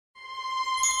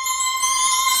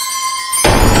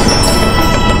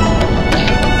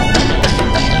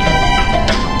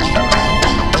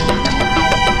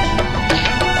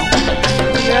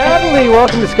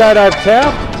welcome to Skydive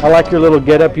Taft. I like your little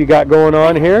get-up you got going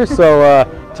on here. So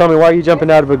tell me, why are you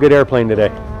jumping out of a good airplane today?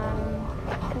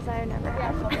 Because I never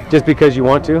have. Just because you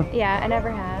want to? Yeah, I never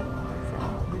have.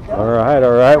 So. All right,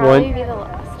 all right. Probably be the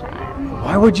last time.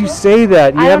 Why would you say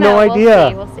that? You have no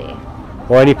idea. We'll see.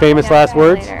 Well, any famous last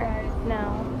words?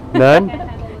 No. None?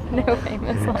 No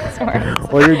famous last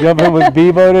words. Well, you're jumping with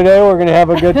Bevo today. We're going to have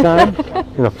a good time. You're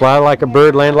going to fly like a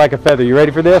bird, land like a feather. You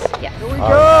ready for this? Yeah. Here we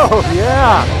go.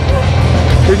 Yeah.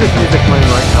 There's just music playing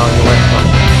right now on the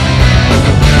website.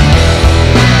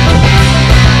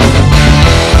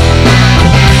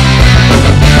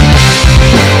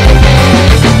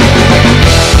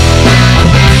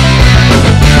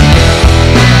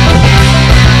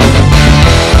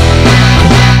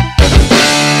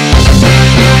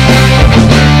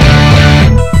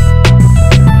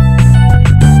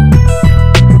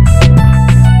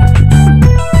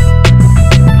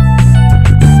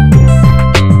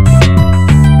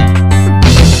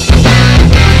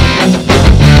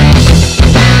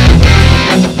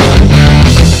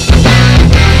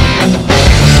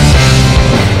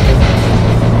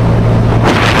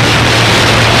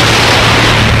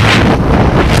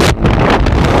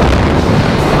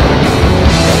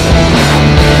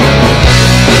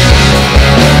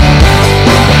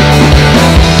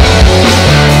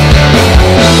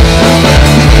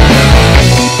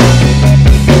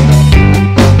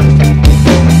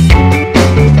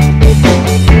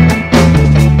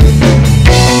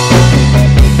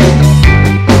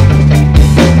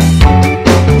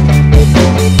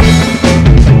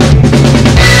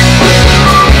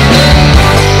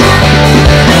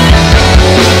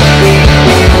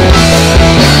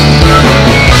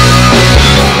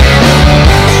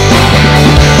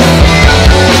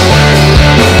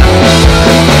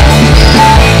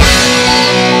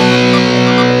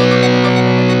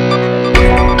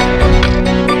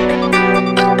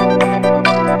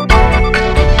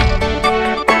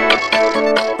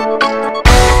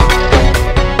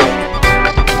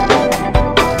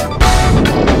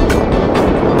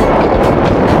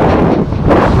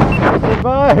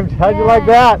 How'd you like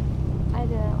that? I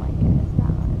didn't like it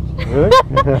that much. Really?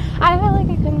 I felt like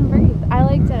I couldn't breathe. I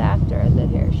liked it after the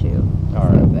parachute. All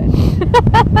right.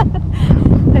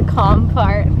 The calm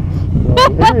part. Well,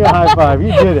 give me a high five.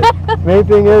 You did it. Main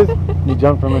thing is, you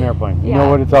jumped from an airplane. You know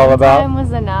what it's all about. Time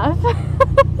was enough.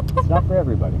 It's not for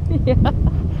everybody. Yeah.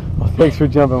 Well, thanks for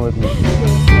jumping with me.